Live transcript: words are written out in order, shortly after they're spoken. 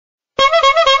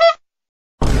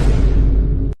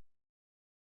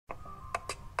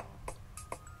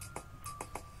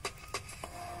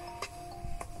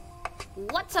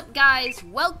What's up, guys?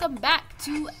 Welcome back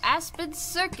to Aspen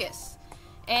Circus.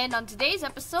 And on today's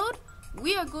episode,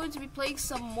 we are going to be playing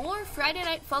some more Friday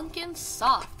Night Funkin'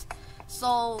 Soft.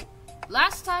 So,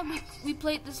 last time we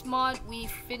played this mod, we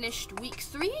finished week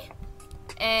 3.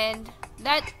 And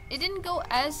it didn't go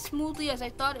as smoothly as I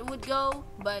thought it would go,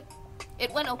 but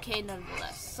it went okay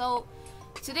nonetheless. So,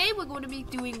 today we're going to be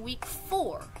doing week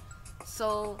 4.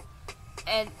 So,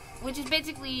 which is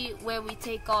basically where we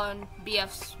take on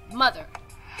BF's mother.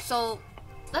 So,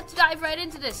 let's dive right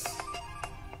into this.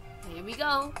 Here we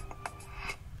go.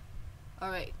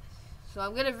 Alright, so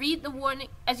I'm gonna read the warning.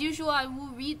 As usual, I will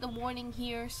read the warning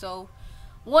here. So,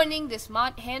 warning, this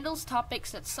mod handles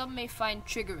topics that some may find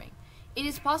triggering. It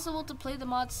is possible to play the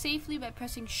mod safely by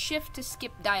pressing shift to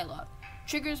skip dialogue.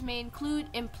 Triggers may include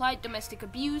implied domestic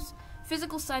abuse,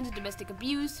 physical signs of domestic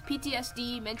abuse,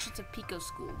 PTSD, mentions of Pico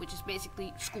School, which is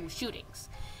basically school shootings.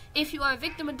 If you are a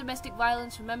victim of domestic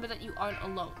violence, remember that you aren't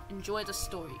alone. Enjoy the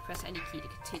story. Press any key to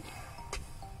continue.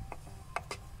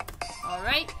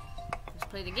 Alright, let's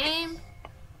play the game.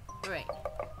 Alright,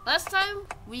 last time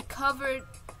we covered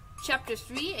Chapter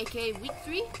 3, aka Week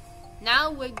 3.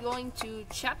 Now we're going to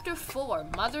Chapter 4,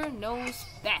 Mother Knows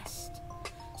Best.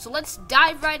 So let's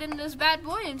dive right into this bad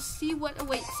boy and see what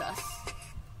awaits us.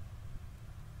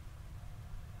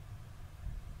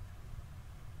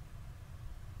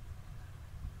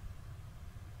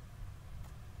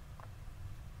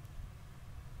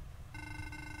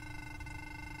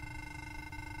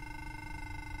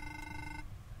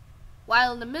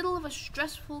 While in the middle of a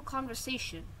stressful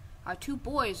conversation, our two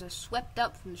boys are swept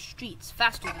up from the streets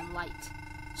faster than light.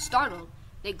 Startled,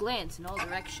 they glance in all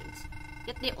directions,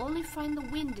 yet they only find the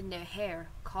wind in their hair,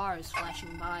 cars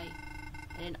flashing by,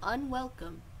 and an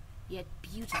unwelcome, yet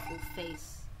beautiful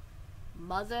face.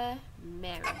 Mother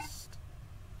Marist.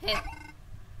 Heh.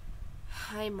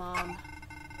 Hi, Mom.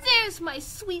 There's my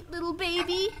sweet little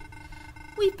baby.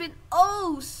 We've been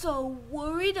oh so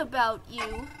worried about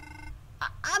you.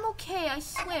 I'm okay, I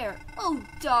swear. Oh,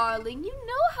 darling, you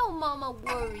know how Mama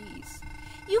worries.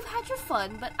 You've had your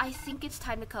fun, but I think it's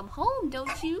time to come home,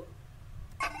 don't you?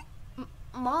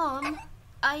 Mom,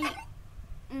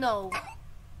 no.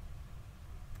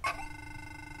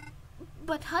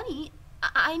 But honey,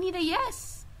 I need a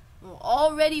yes. Well,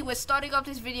 already we're starting off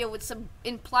this video with some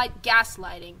implied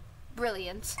gaslighting.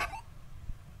 Brilliant.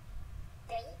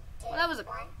 Well, that was a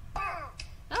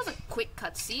quick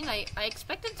cutscene. I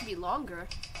expected it to be longer.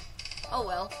 Oh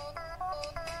well.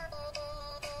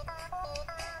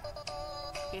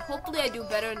 Okay, hopefully I do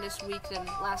better in this week than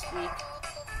last week.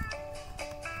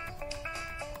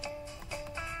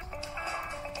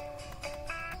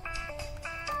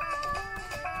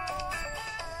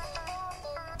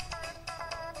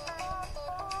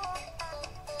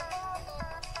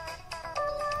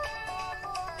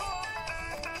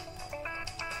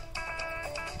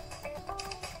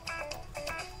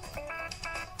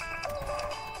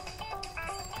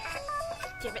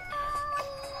 Damn it.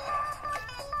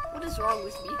 What is wrong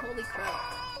with me? Holy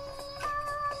crap.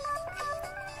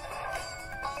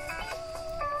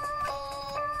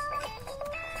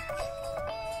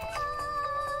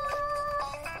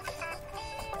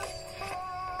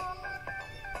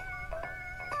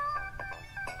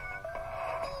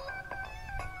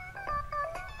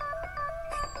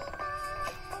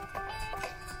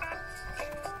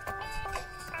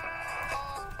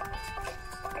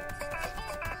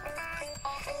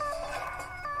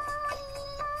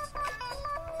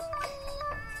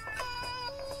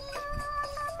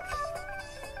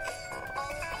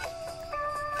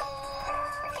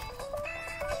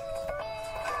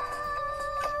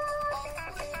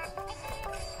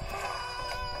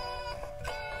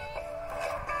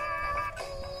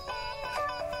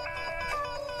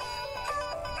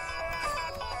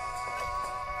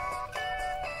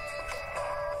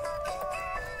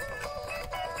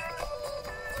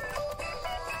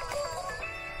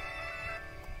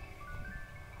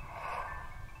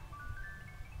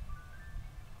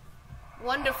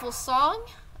 Wonderful song.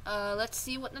 Let's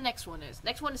see what the next one is.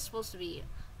 Next one is supposed to be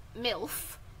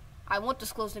MILF. I won't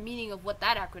disclose the meaning of what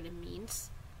that acronym means.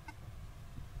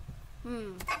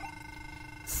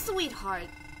 Sweetheart,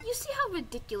 you see how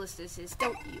ridiculous this is,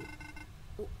 don't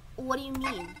you? What do you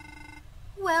mean?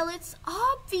 Well, it's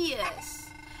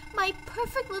obvious. My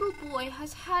perfect little boy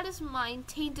has had his mind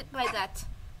tainted by that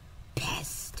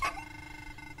pest,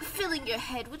 filling your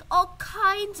head with all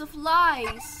kinds of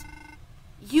lies.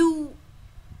 You,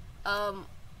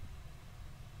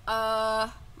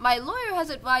 my lawyer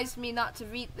has advised me not to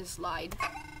read this line.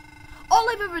 All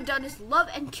I've ever done is love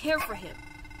and care for him.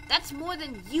 That's more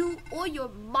than you or your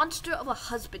monster of a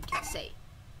husband can say.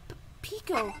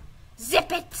 Pico,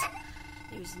 Zip it!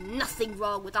 There's nothing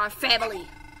wrong with our family.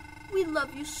 We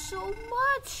love you so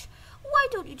much. Why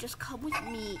don't you just come with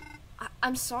me?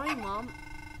 I'm sorry, Mom.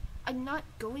 I'm not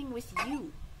going with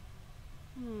you.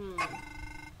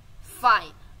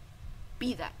 Fine.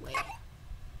 Be that way.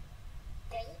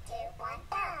 3, 2, 1,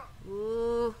 go.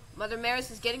 Ooh, Mother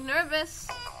Maris is getting nervous.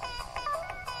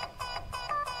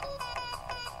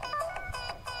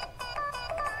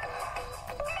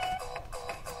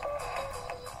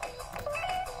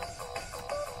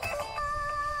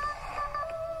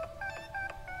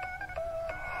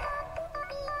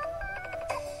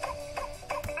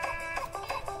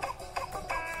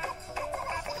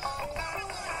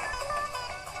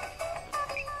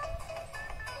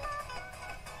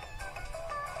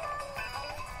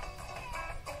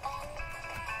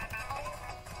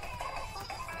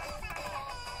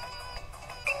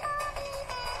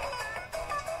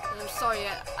 I'm sorry,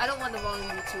 I don't want the volume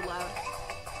to be too loud.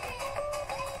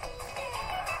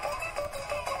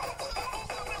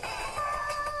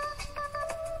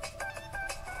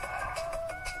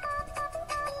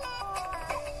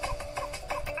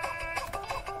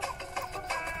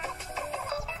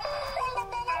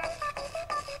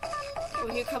 Oh,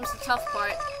 here comes the tough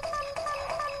part.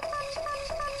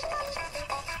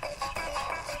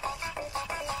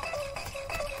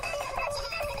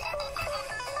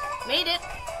 Made it!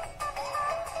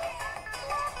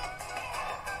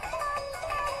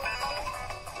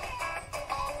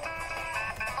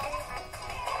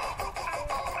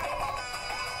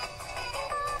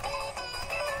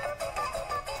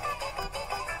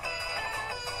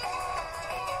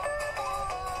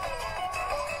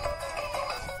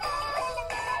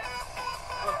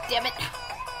 Oh, damn it.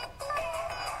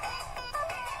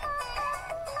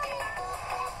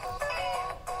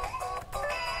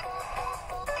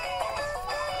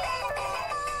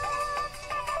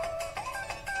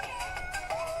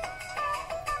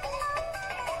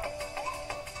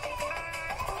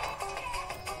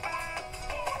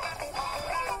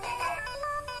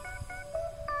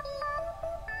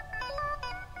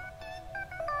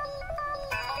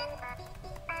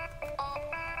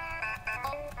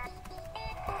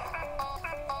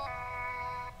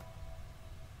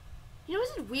 You know,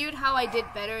 isn't it weird how I did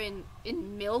better in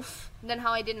MILF than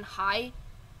how I did in High?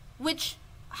 Which,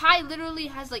 High literally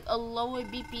has like a lower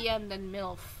BPM than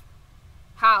MILF.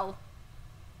 How?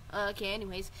 Okay,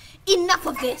 anyways. Enough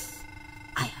of this!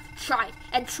 I have tried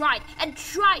and tried and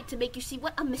tried to make you see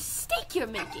what a mistake you're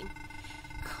making.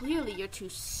 Clearly you're too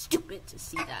stupid to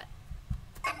see that.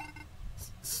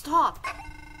 Stop.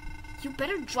 You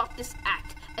better drop this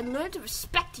act and learn to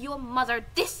respect your mother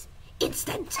this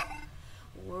instant.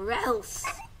 Or else.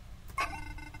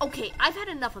 Okay, I've had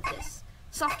enough of this.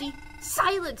 Softy,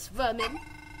 silence, vermin.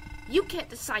 You can't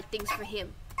decide things for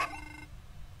him.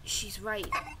 She's right.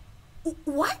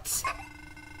 What?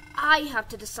 I have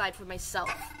to decide for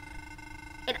myself.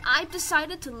 And I've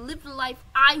decided to live the life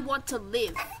I want to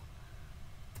live.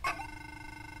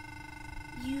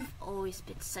 You've always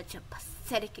been such a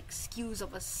pathetic excuse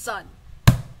of a son.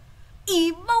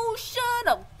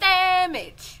 Emotional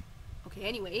damage. Okay,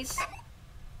 anyways.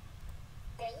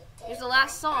 3, 2, Here's the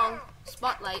last song,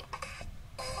 Spotlight.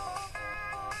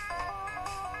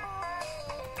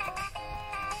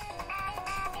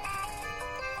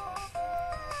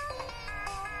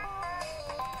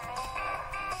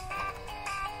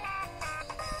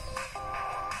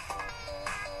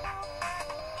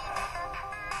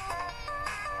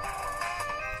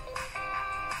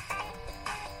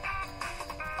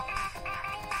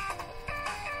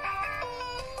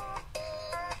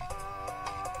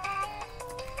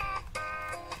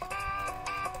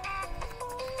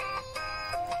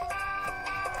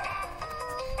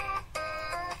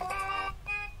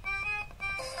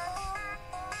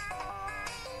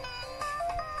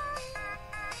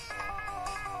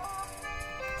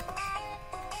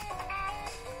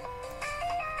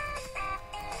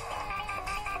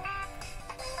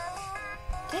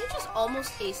 Did I just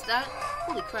almost ace that?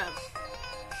 Holy crap.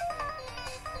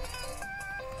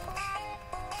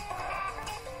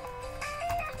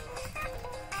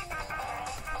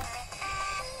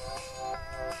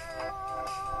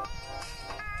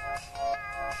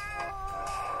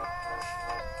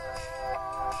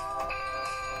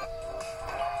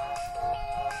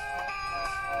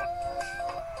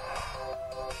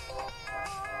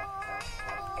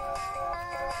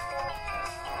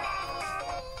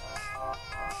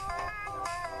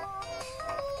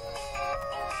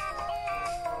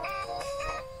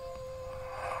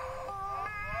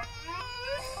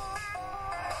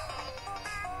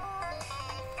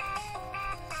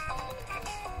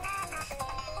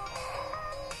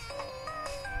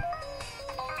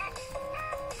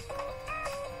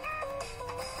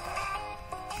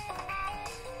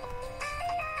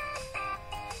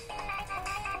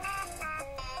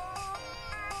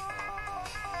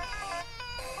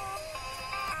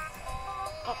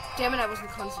 Damn it, I wasn't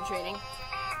concentrating.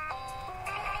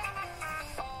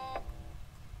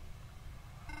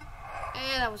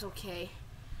 And that was okay.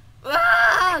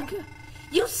 Ugh!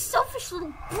 You selfish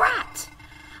little brat!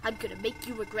 I'm gonna make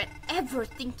you regret ever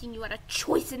thinking you had a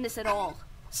choice in this at all.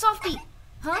 Softy!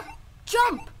 Huh?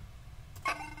 Jump!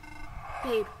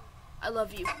 Babe, I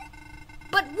love you.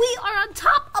 But we are on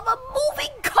top of a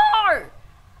moving car!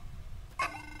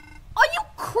 Are you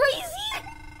crazy?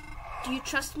 Do you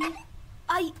trust me?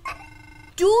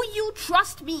 Do you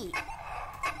trust me?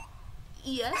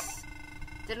 Yes?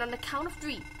 Then on the count of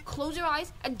 3, close your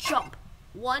eyes and jump.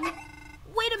 1.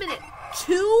 Wait a minute.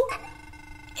 2?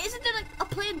 Isn't there like a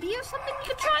plan B or something we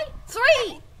could try?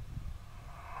 3!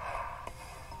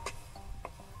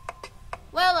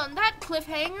 Well, on that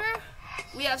cliffhanger,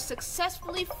 we have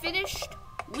successfully finished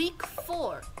week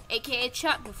 4, aka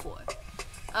chapter 4.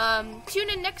 Tune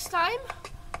in next time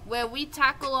where we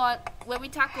tackle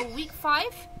week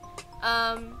 5,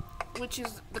 which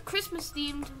is the Christmas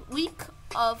themed week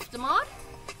of the mod,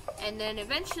 and then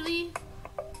eventually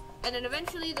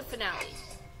the finale.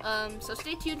 So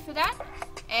stay tuned for that,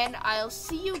 and I'll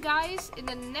see you guys in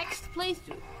the next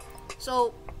playthrough.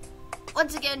 So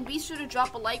once again, be sure to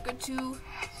drop a like or 2,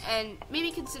 and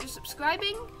maybe consider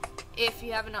subscribing if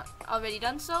you haven't already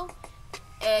done so.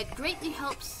 It greatly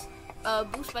helps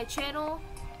boost my channel,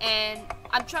 and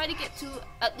I'm trying to get to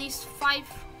at least 5.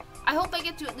 I hope I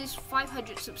get to at least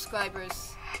 500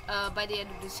 subscribers by the end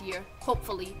of this year,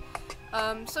 hopefully.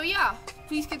 So yeah,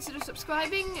 please consider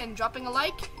subscribing and dropping a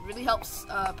like. It really helps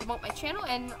promote my channel,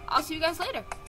 and I'll see you guys later.